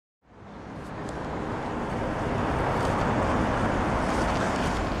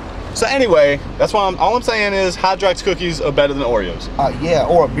So anyway, that's why all I'm saying is Hydrox cookies are better than Oreos. Yeah,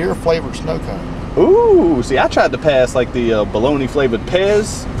 or a beer flavored snow cone. Ooh, see, I tried to pass like the bologna flavored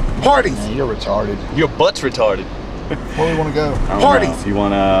Pez. Hardee's. Man, you're retarded. Your butt's retarded. Where do we want to go? Hardee's. You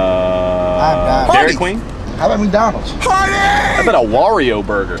want Dairy Queen? How about McDonald's? Hardee's! How about a Wario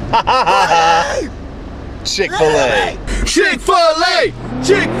burger? Chick-Fil-A. Chick-Fil-A!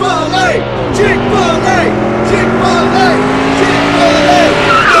 Chick-Fil-A! Chick-Fil-A! Chick-Fil-A! Chick-Fil-A!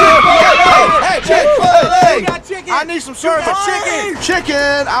 Chick-Fil-A! I need some service.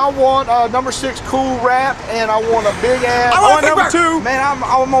 Chicken. I want number 6 cool wrap, and I want a big ass. I want number 2. Man,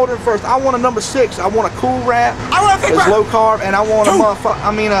 I'm ordering first. I want a number 6. I want a cool wrap. I want a big it's low carb, and I want I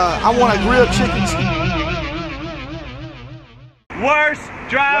want a grilled chicken. Worst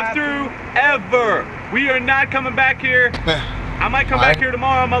drive-through ever. We are not coming back here. I might come back here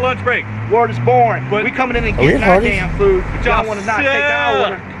tomorrow on my lunch break. Word is born. But we coming in and getting our damn food. But y'all want to not take our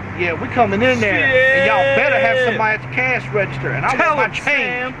order. Yeah, we coming in there. And y'all better have somebody at the cash register. And I want my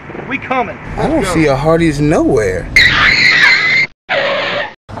change. We coming. I don't see a Hardee's nowhere.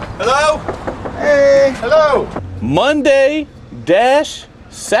 Hello? Hey. Hello. Monday -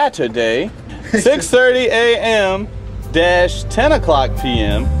 Saturday, 6:30 a.m. - 10 o'clock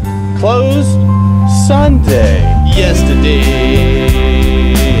p.m. Closed Sunday. Yesterday,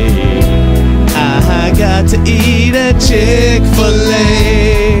 I got to eat at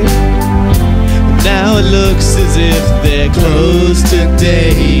Chick-Fil-A. Now it looks as if they're closed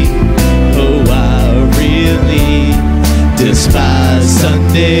today. Oh, I really despise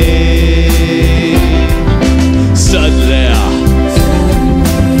Sunday. Suddenly,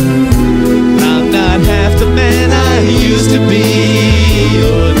 I'm not half the man I used to be.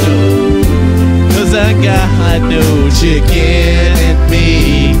 Oh no, 'cause I got no chicken in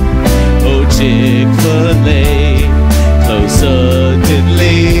me. Oh, Chick-fil-A, close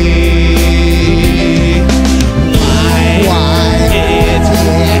suddenly. Why it had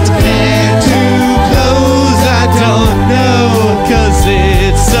to close, I don't know, 'cause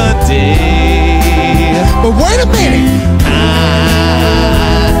it's Sunday. But wait a minute. I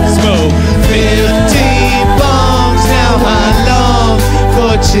smoke 15 bongs, now how long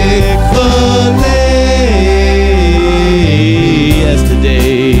for Chick-fil-A?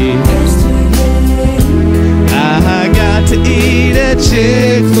 Yesterday, I got to eat at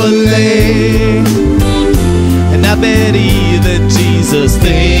Chick-fil-A, and I bet even Jesus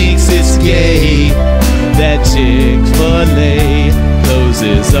thinks it's gay that Chick-fil-A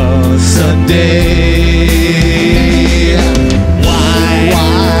closes on Sunday. Why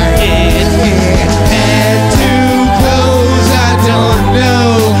it had to close, I don't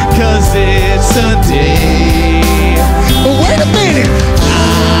know, 'cause it's Sunday. But wait a minute. I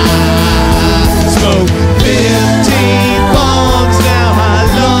smoke 15 bongs, now how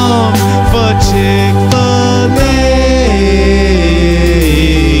long for Chick-fil-A?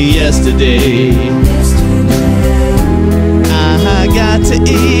 Yesterday, I got to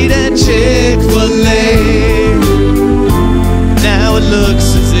eat at Chick-fil-A. Now it looks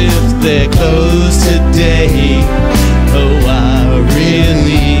as if they're closed today. Oh, I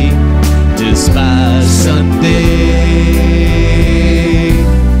really despise Sunday.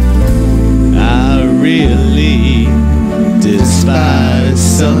 I really despise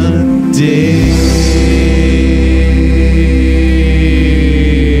Sunday.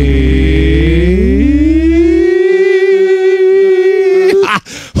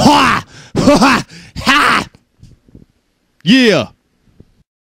 Yeah.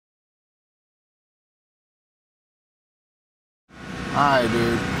 Alright,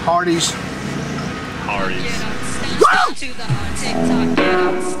 dude. Hardee's. Hardee's. To the hard TikTok, you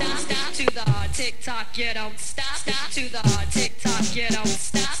don't stop. To the hard TikTok, you don't stop. To the hard TikTok, you don't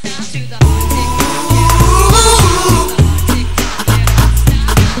stop.